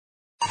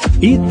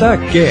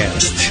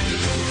Itacast.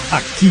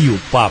 Aqui o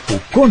papo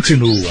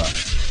continua.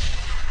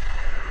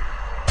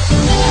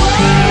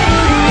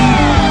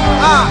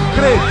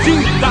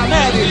 Acredita,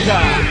 América!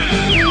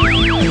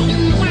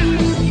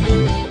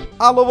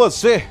 Alô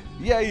você!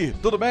 E aí,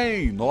 tudo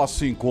bem?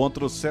 Nosso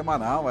encontro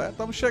semanal,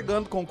 estamos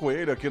chegando com o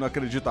Coelho aqui no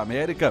Acredita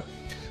América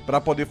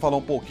para poder falar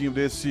um pouquinho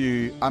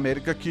desse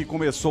América que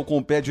começou com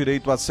o pé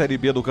direito a Série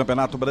B do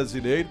Campeonato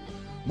Brasileiro,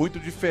 muito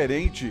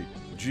diferente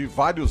de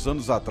vários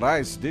anos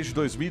atrás. Desde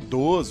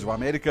 2012 o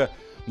América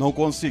não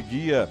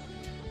conseguia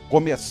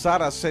começar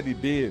a Série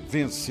B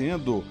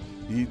vencendo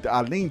e,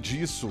 além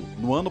disso,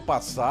 no ano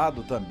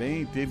passado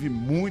também teve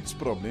muitos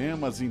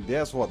problemas, em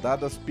 10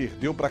 rodadas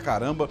perdeu pra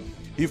caramba.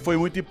 E foi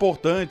muito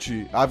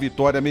importante a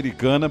vitória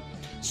americana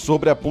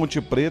sobre a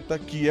Ponte Preta,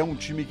 que é um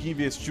time que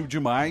investiu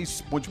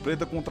demais. Ponte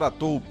Preta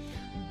contratou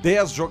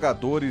 10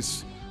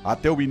 jogadores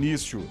até o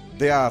início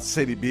da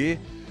Série B.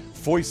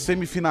 Foi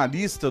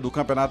semifinalista do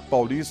Campeonato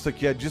Paulista,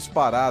 que é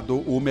disparado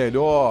o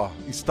melhor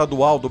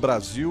estadual do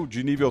Brasil,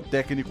 de nível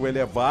técnico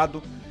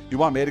elevado. E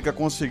o América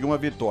conseguiu uma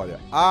vitória.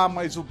 Ah,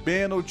 mas o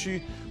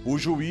pênalti, o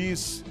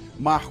juiz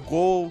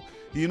marcou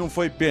e não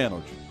foi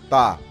pênalti.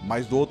 Tá,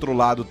 mas do outro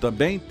lado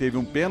também teve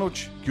um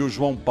pênalti que o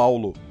João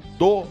Paulo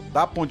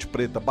da Ponte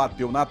Preta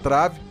bateu na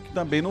trave, que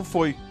também não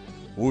foi.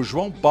 O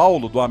João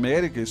Paulo do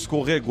América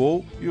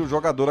escorregou e o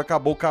jogador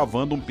acabou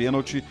cavando um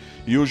pênalti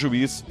e o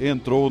juiz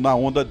entrou na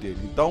onda dele.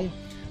 Então,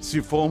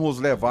 se formos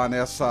levar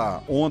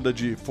nessa onda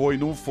de foi,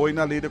 não foi,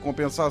 na lei da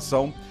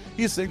compensação,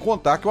 e sem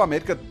contar que o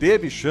América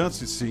teve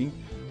chance sim,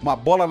 uma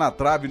bola na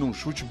trave num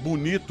chute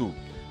bonito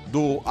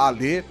do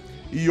Alê,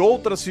 e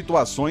outras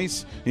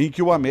situações em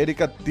que o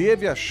América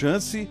teve a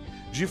chance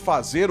de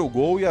fazer o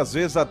gol e às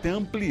vezes até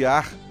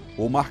ampliar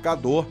o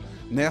marcador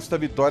nesta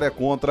vitória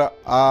contra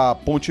a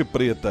Ponte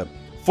Preta.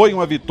 Foi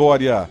uma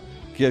vitória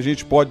que a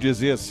gente pode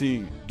dizer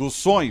assim, dos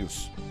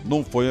sonhos?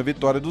 Não foi a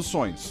vitória dos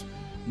sonhos,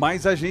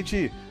 mas a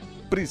gente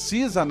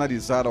precisa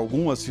analisar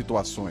algumas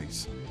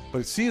situações,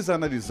 precisa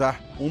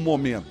analisar um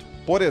momento.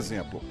 Por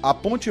exemplo, a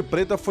Ponte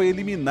Preta foi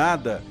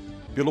eliminada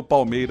pelo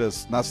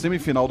Palmeiras na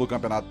semifinal do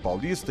Campeonato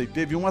Paulista e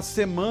teve uma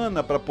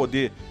semana para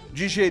poder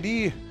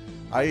digerir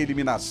a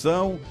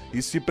eliminação e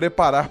se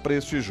preparar para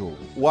este jogo.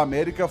 O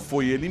América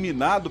foi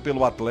eliminado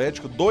pelo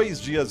Atlético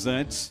 2 dias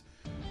antes,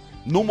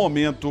 no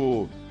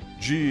momento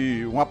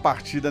de uma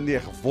partida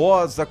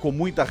nervosa, com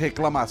muita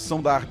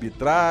reclamação da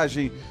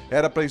arbitragem.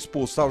 Era para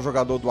expulsar o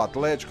jogador do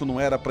Atlético, não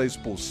era para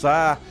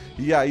expulsar,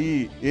 e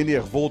aí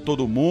enervou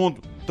todo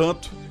mundo,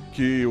 tanto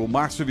que o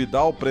Márcio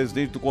Vidal,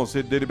 presidente do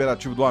Conselho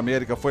Deliberativo do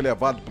América, foi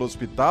levado para o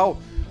hospital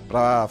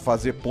para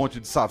fazer ponte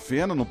de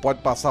safena, não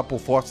pode passar por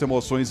fortes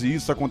emoções, e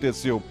isso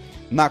aconteceu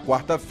na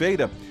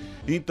quarta-feira.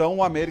 Então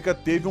o América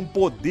teve um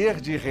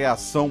poder de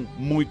reação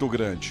muito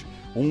grande,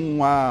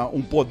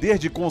 um poder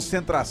de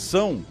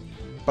concentração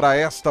para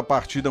esta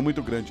partida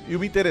muito grande. E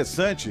o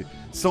interessante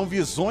são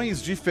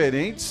visões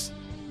diferentes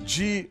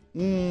de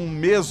um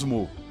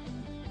mesmo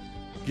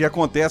que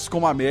acontece com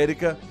o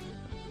América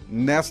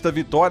nesta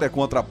vitória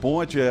contra a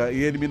Ponte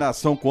e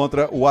eliminação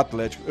contra o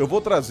Atlético. Eu vou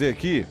trazer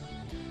aqui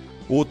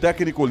o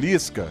técnico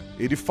Lisca.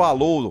 Ele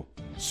falou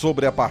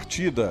sobre a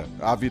partida,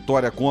 a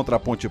vitória contra a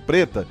Ponte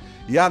Preta,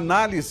 e a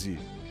análise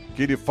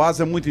que ele faz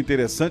é muito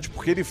interessante,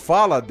 porque ele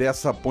fala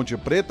dessa Ponte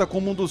Preta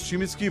como um dos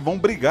times que vão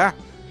brigar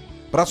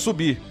para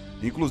subir.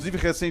 Inclusive,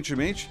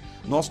 recentemente,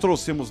 nós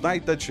trouxemos na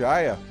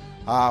Itatiaia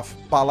a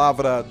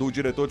palavra do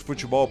diretor de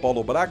futebol,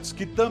 Paulo Brax,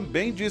 que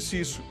também disse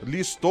isso,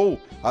 listou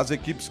as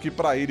equipes que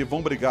para ele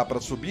vão brigar para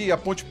subir, e a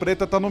Ponte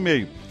Preta está no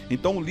meio.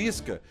 Então o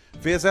Lisca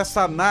fez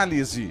essa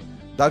análise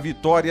da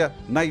vitória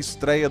na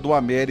estreia do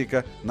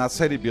América na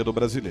Série B do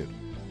Brasileiro.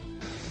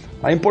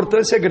 A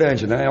importância é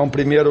grande, né? É um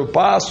primeiro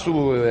passo,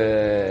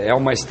 é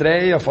uma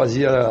estreia.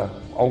 Fazia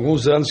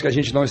alguns anos que a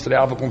gente não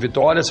estreava com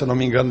vitória, se eu não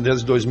me engano,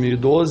 desde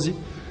 2012,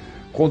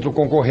 contra o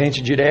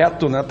concorrente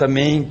direto, né?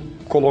 Também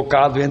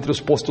colocado entre os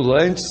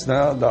postulantes,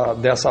 né,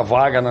 dessa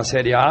vaga na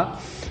Série A,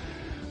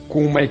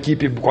 com uma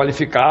equipe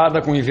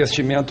qualificada, com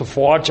investimento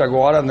forte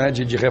agora, né,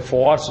 de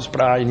reforços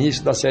para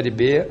início da Série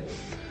B.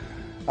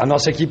 A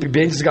nossa equipe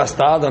bem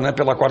desgastada, né,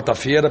 pela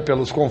quarta-feira,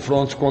 pelos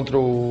confrontos contra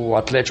o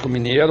Atlético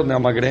Mineiro, né,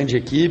 uma grande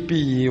equipe,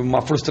 e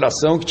uma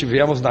frustração que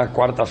tivemos na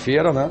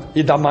quarta-feira, né,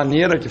 e da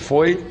maneira que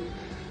foi.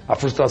 A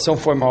frustração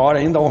foi maior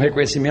ainda, um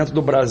reconhecimento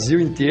do Brasil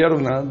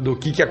inteiro, né, do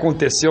que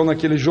aconteceu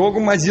naquele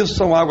jogo, mas isso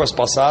são águas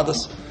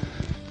passadas.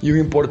 E o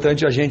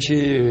importante é a gente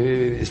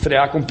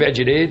estrear com o pé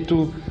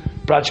direito,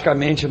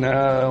 praticamente,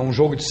 né, um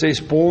jogo de 6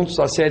 pontos.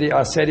 A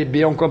série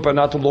B é um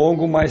campeonato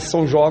longo, mas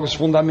são jogos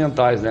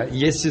fundamentais, né?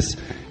 E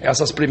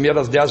essas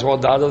primeiras 10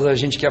 rodadas a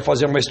gente quer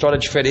fazer uma história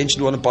diferente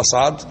do ano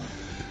passado,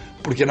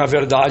 porque na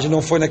verdade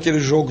não foi naquele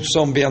jogo de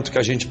São Bento que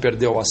a gente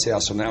perdeu o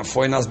acesso, né?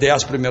 Foi nas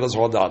 10 primeiras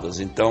rodadas.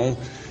 Então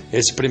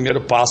esse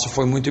primeiro passo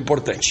foi muito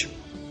importante.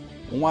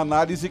 Uma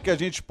análise que a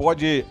gente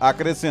pode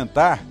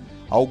acrescentar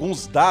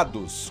alguns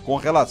dados com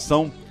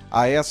relação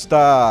a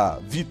esta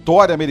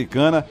vitória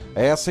americana, a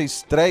essa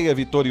estreia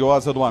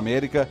vitoriosa do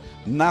América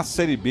na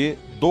Série B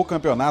do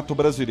Campeonato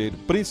Brasileiro,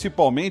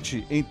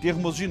 principalmente em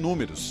termos de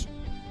números.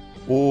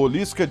 O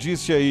Lisca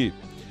disse aí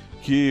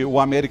que o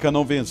América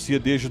não vencia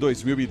desde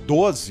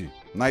 2012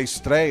 na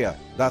estreia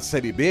da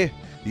Série B,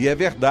 e é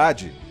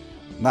verdade.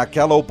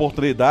 Naquela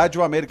oportunidade,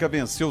 o América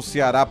venceu o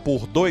Ceará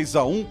por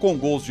 2-1 com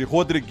gols de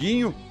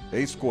Rodriguinho,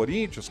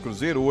 ex-Corinthians,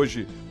 Cruzeiro,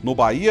 hoje no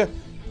Bahia,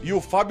 e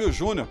o Fábio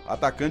Júnior,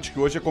 atacante que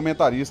hoje é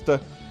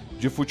comentarista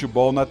de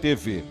futebol na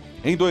TV.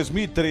 Em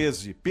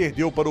 2013,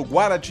 perdeu para o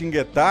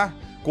Guaratinguetá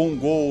com um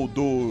gol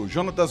do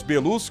Jonatas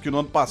Belus, que no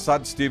ano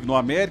passado esteve no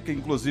América,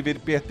 inclusive ele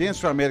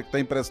pertence ao América, está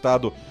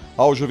emprestado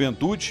ao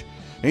Juventude.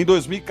 Em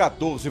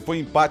 2014, foi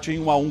empate em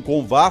 1-1 com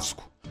o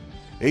Vasco.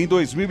 Em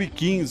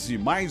 2015,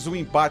 mais um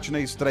empate na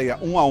estreia,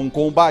 1-1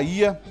 com o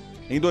Bahia.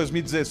 Em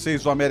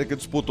 2016, o América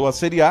disputou a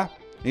Série A.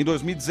 Em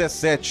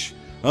 2017,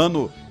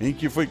 ano em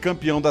que foi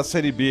campeão da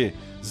Série B,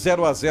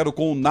 0-0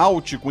 com o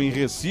Náutico em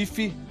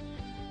Recife.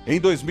 Em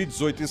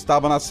 2018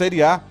 estava na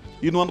Série A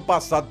e no ano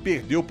passado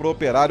perdeu para o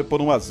Operário por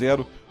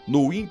 1-0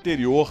 no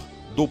interior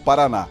do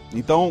Paraná.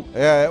 Então,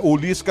 o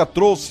Lisca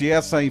trouxe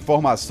essa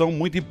informação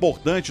muito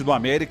importante do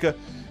América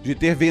de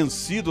ter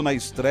vencido na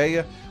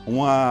estreia,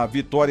 uma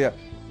vitória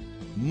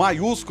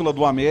maiúscula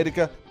do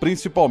América,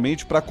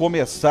 principalmente para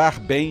começar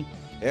bem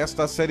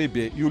esta Série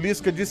B. E o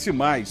Lisca disse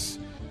mais,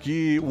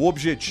 que o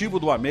objetivo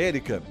do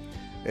América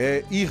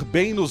é ir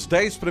bem nos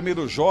 10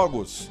 primeiros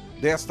jogos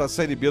desta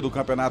Série B do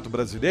Campeonato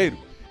Brasileiro,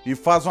 e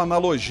faz uma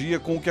analogia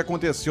com o que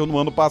aconteceu no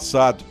ano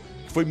passado,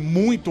 que foi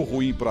muito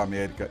ruim para o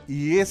América.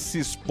 E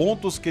esses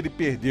pontos que ele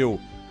perdeu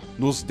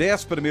nos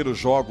 10 primeiros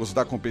jogos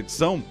da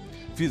competição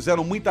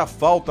fizeram muita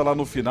falta lá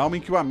no final, em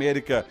que o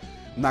América,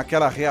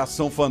 naquela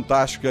reação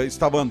fantástica,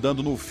 estava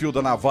andando no fio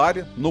da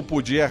navalha, não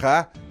podia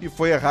errar, e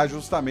foi errar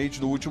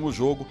justamente no último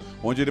jogo,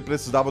 onde ele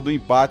precisava do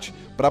empate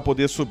para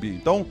poder subir.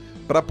 Então,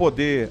 para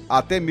poder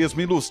até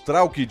mesmo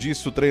ilustrar o que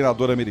disse o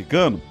treinador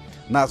americano,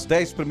 nas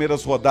 10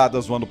 primeiras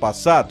rodadas do ano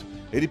passado,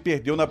 ele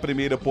perdeu na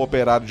primeira para o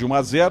Operário de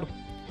 1-0,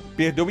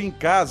 perdeu em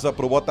casa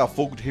para o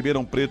Botafogo de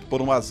Ribeirão Preto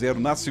por 1-0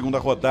 na segunda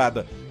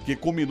rodada, que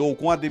culminou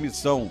com a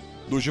demissão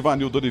do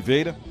Givanildo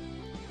Oliveira.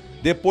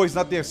 Depois,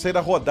 na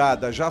terceira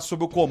rodada, já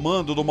sob o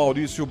comando do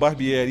Maurício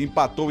Barbieri,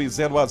 empatou em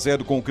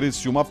 0-0 com o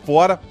Criciúma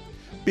fora,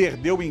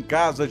 perdeu em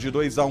casa de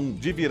 2-1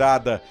 de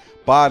virada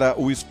para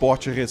o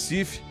Sport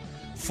Recife,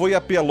 foi a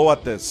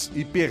Pelotas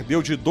e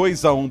perdeu de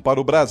 2-1 para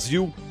o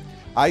Brasil,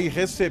 aí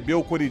recebeu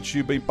o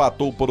Coritiba,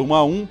 empatou por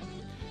 1-1,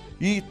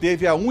 e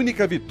teve a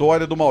única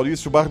vitória do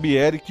Maurício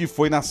Barbieri, que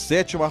foi na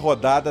 7ª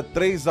rodada,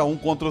 3-1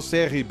 contra o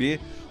CRB,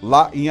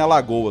 lá em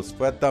Alagoas.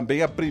 Foi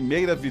também a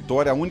primeira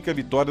vitória, a única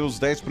vitória nos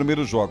 10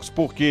 primeiros jogos,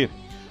 porque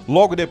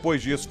logo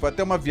depois disso, foi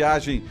até uma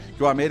viagem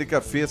que o América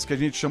fez, que a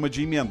gente chama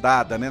de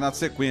emendada, né, na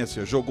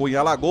sequência. Jogou em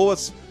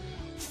Alagoas,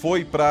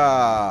 foi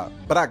para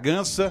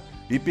Bragança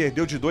e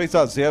perdeu de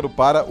 2-0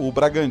 para o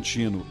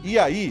Bragantino. E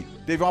aí,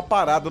 teve uma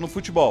parada no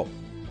futebol.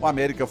 O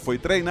América foi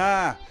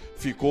treinar,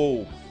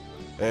 ficou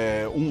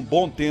um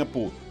bom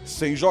tempo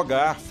sem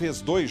jogar,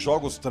 fez 2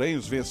 jogos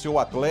treinos, venceu o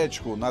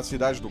Atlético na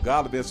Cidade do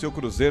Galo, venceu o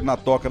Cruzeiro na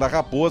Toca da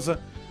Raposa,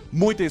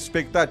 muita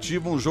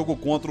expectativa, um jogo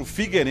contra o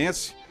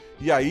Figueirense,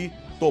 e aí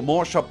tomou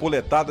uma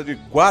chapuletada de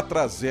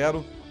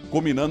 4-0,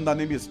 culminando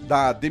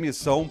na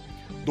demissão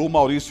do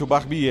Maurício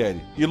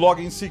Barbieri. E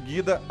logo em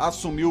seguida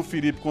assumiu o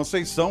Felipe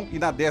Conceição, e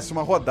na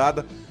 10ª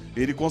rodada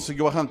ele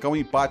conseguiu arrancar um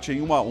empate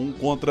em 1-1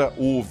 contra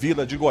o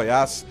Vila de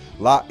Goiás,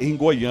 lá em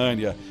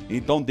Goiânia.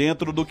 Então,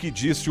 dentro do que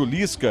disse o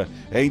Lisca,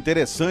 é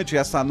interessante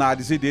essa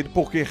análise dele,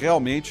 porque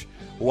realmente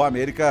o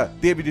América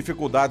teve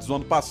dificuldades no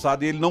ano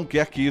passado e ele não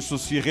quer que isso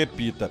se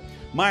repita.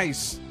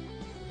 Mas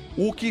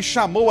o que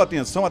chamou a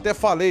atenção, até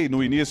falei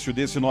no início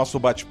desse nosso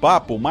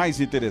bate-papo, o mais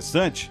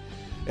interessante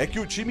é que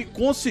o time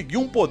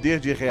conseguiu um poder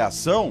de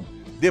reação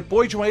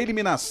depois de uma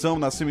eliminação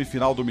na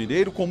semifinal do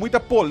Mineiro, com muita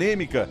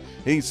polêmica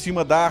em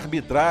cima da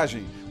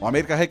arbitragem. O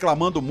América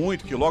reclamando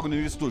muito que logo no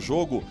início do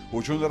jogo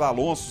o Júnior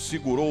Alonso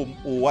segurou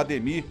o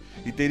Ademir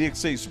e teria que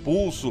ser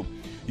expulso.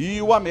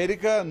 E o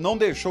América não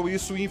deixou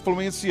isso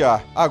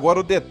influenciar. Agora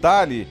o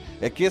detalhe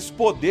é que esse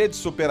poder de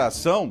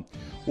superação,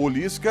 o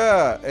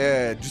Lisca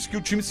diz que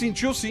o time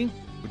sentiu sim,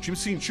 o time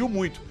sentiu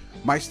muito,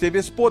 mas teve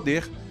esse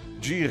poder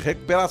de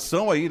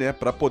recuperação aí, né,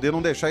 para poder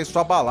não deixar isso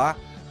abalar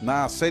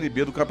na Série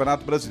B do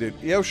Campeonato Brasileiro.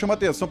 E aí eu chamo a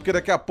atenção porque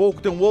daqui a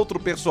pouco tem um outro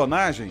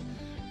personagem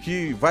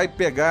que vai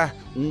pegar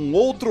um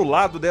outro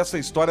lado dessa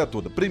história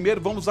toda.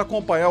 Primeiro vamos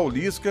acompanhar o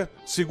Lisca.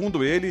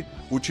 Segundo ele,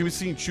 o time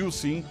sentiu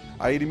sim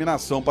a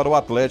eliminação para o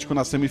Atlético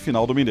na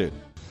semifinal do Mineiro.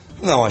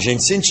 Não, a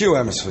gente sentiu,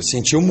 Emerson,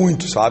 sentiu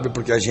muito, sabe?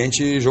 Porque a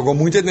gente jogou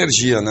muita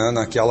energia, né?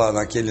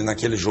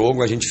 Naquele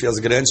jogo, a gente fez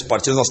grandes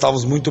partidas, nós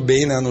estávamos muito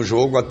bem, né, no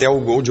jogo, até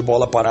o gol de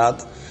bola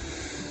parada.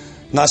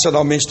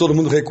 Nacionalmente todo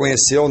mundo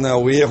reconheceu, né,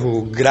 o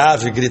erro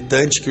grave,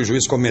 gritante que o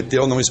juiz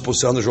cometeu não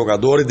expulsando o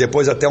jogador, e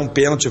depois até um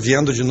pênalti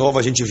vendo de novo,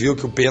 a gente viu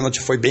que o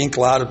pênalti foi bem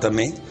claro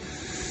também.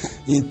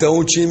 Então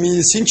o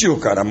time sentiu,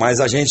 cara, mas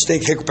a gente tem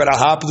que recuperar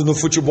rápido. No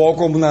futebol,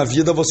 como na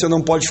vida, você não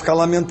pode ficar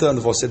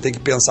lamentando, você tem que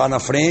pensar na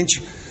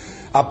frente,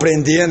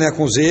 aprender, né,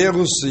 com os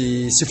erros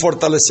e se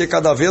fortalecer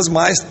cada vez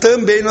mais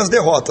também nas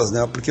derrotas,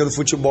 né, porque no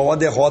futebol a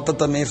derrota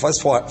também faz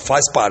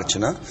parte,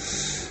 né.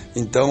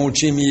 Então o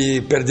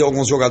time perdeu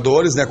alguns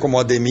jogadores, né, como o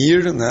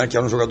Ademir, né, que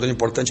era um jogador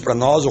importante para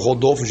nós. O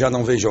Rodolfo já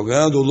não veio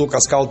jogando. O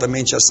Lucas Cal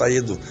também tinha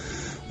saído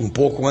um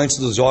pouco antes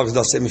dos jogos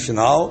da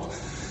semifinal.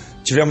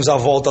 Tivemos a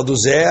volta do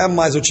Zé,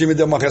 mas o time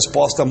deu uma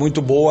resposta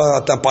muito boa,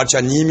 até a parte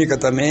anímica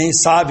também.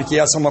 Sabe que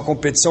essa é uma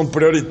competição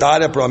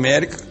prioritária para o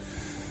América.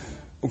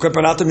 O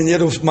Campeonato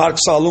Mineiro,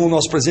 Marcos Salum,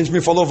 nosso presidente,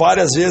 me falou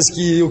várias vezes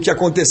que o que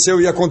aconteceu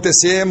ia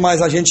acontecer,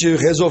 mas a gente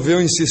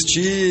resolveu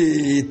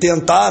insistir e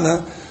tentar,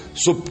 né,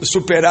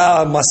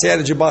 superar uma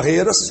série de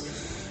barreiras.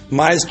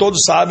 Mas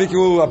todos sabem que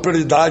a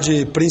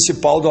prioridade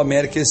principal do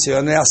América esse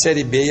ano é a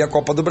Série B e a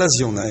Copa do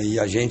Brasil, né? E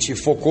a gente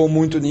focou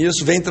muito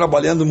nisso, vem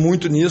trabalhando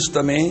muito nisso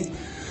também.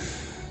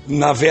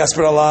 Na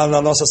véspera lá,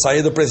 na nossa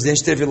saída, o presidente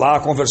esteve lá,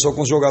 conversou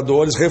com os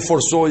jogadores,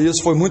 reforçou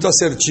isso, foi muito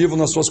assertivo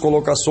nas suas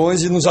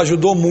colocações e nos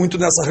ajudou muito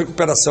nessa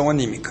recuperação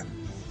anímica.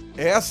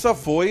 Essa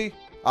foi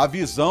a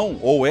visão,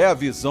 ou é a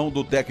visão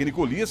do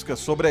técnico Lisca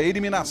sobre a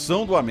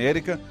eliminação do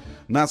América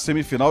na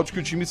semifinal, de que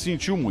o time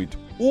sentiu muito.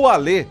 O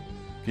Alê,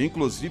 que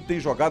inclusive tem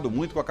jogado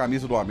muito com a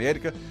camisa do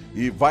América,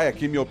 e vai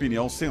aqui minha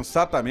opinião,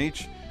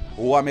 sensatamente,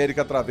 o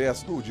América,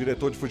 através do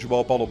diretor de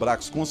futebol Paulo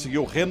Brax,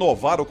 conseguiu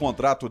renovar o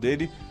contrato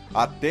dele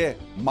até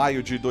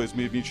maio de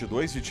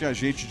 2022 e tinha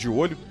gente de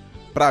olho.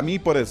 Para mim,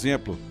 por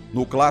exemplo,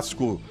 no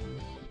clássico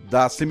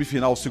da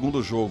semifinal,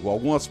 segundo jogo,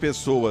 algumas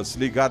pessoas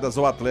ligadas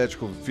ao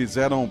Atlético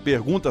fizeram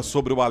perguntas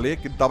sobre o Alê,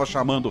 que estava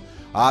chamando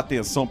a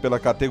atenção pela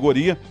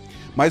categoria,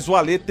 mas o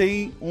Alê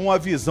tem uma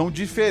visão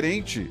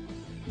diferente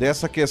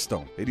dessa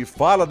questão. Ele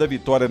fala da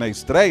vitória na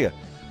estreia,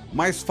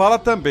 mas fala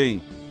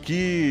também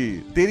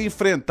que ter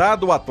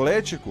enfrentado o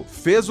Atlético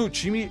fez o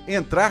time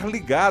entrar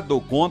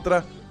ligado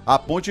contra a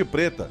Ponte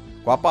Preta.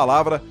 Com a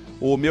palavra,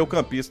 o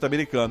meio-campista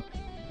americano.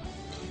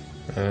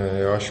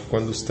 Eu acho que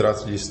quando se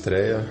trata de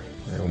estreia,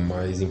 o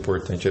mais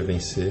importante é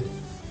vencer,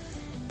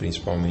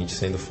 principalmente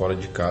sendo fora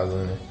de casa,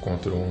 né,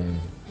 contra um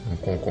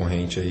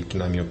concorrente aí que,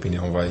 na minha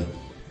opinião,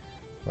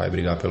 vai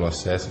brigar pelo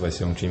acesso, vai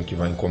ser um time que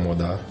vai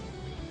incomodar.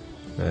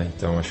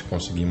 Então acho que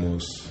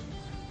conseguimos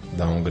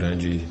dar um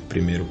grande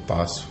primeiro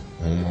passo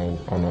rumo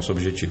ao nosso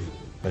objetivo.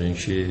 A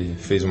gente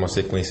fez uma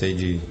sequência aí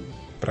de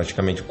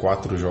praticamente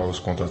 4 jogos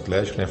contra o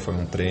Atlético, né? Foi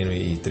um treino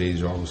e 3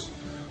 jogos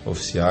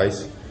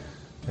oficiais.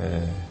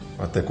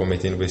 Até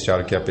comentei no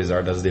vestiário que,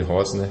 apesar das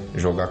derrotas, né,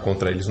 jogar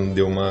contra eles não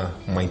deu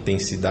uma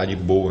intensidade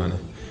boa, né?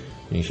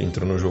 A gente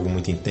entrou no jogo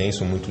muito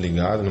intenso, muito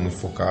ligado, muito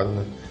focado,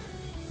 né?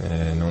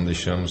 Não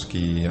deixamos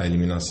que a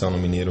eliminação no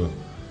Mineiro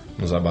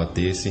nos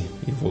abatesse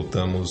e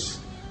voltamos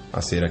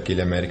a ser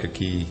aquele América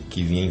que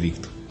vinha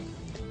invicto.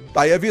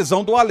 Tá aí a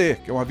visão do Alê,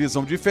 que é uma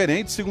visão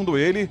diferente, segundo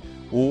ele,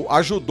 o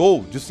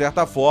ajudou, de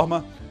certa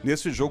forma,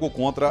 nesse jogo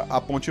contra a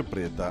Ponte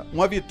Preta.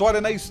 Uma vitória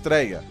na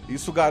estreia,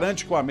 isso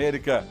garante que o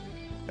América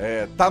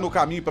tá no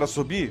caminho para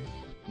subir?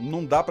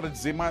 Não dá para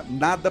dizer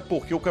nada,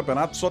 porque o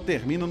campeonato só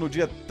termina no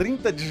dia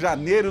 30 de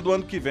janeiro do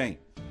ano que vem.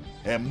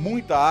 É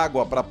muita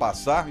água para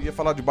passar, ia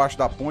falar debaixo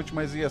da ponte,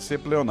 mas ia ser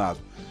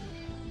pleonasmo.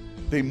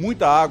 Tem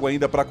muita água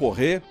ainda para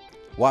correr.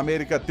 O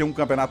América tem um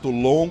campeonato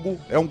longo,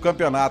 é um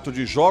campeonato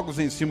de jogos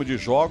em cima de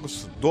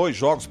jogos, 2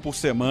 jogos por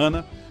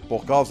semana,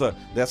 por causa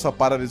dessa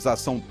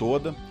paralisação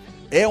toda.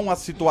 É uma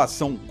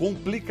situação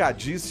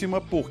complicadíssima,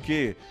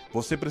 porque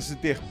você precisa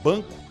ter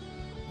banco,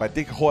 vai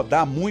ter que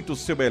rodar muito o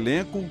seu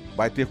elenco,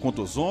 vai ter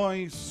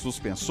contusões,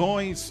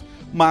 suspensões,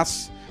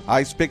 mas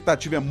a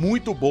expectativa é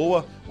muito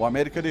boa. O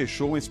América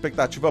deixou uma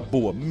expectativa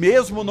boa,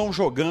 mesmo não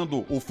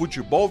jogando o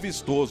futebol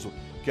vistoso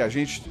que a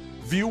gente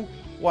viu.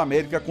 O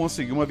América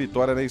conseguiu uma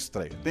vitória na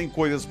estreia. Tem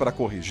coisas para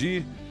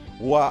corrigir.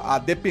 A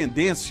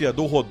dependência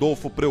do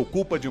Rodolfo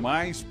preocupa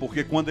demais,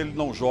 porque quando ele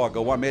não joga,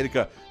 o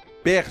América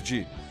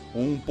perde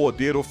um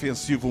poder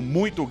ofensivo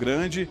muito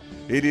grande.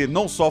 Ele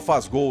não só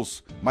faz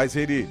gols, mas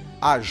ele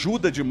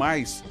ajuda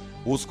demais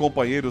os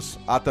companheiros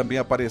a também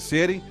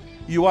aparecerem.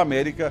 E o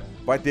América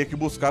vai ter que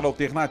buscar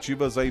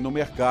alternativas aí no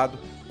mercado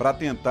para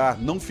tentar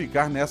não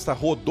ficar nessa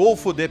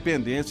Rodolfo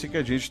dependência que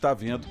a gente está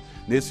vendo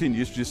nesse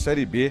início de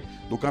Série B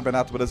do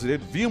Campeonato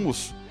Brasileiro.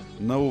 Vimos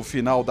no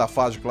final da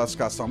fase de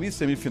classificação e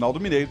semifinal do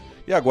Mineiro,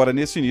 e agora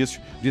nesse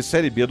início de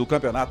Série B do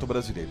Campeonato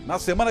Brasileiro. Na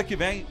semana que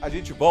vem a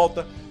gente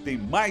volta, tem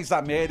mais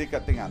América,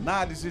 tem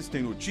análises,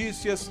 tem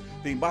notícias,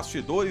 tem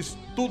bastidores,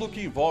 tudo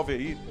que envolve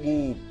aí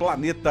o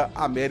Planeta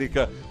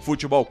América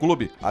Futebol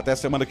Clube. Até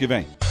semana que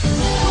vem.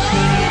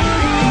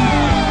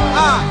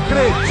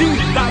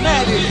 Acredita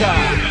América!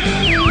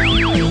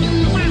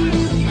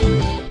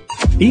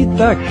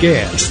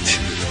 Itacast.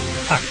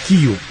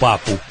 Aqui o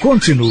papo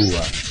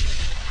continua.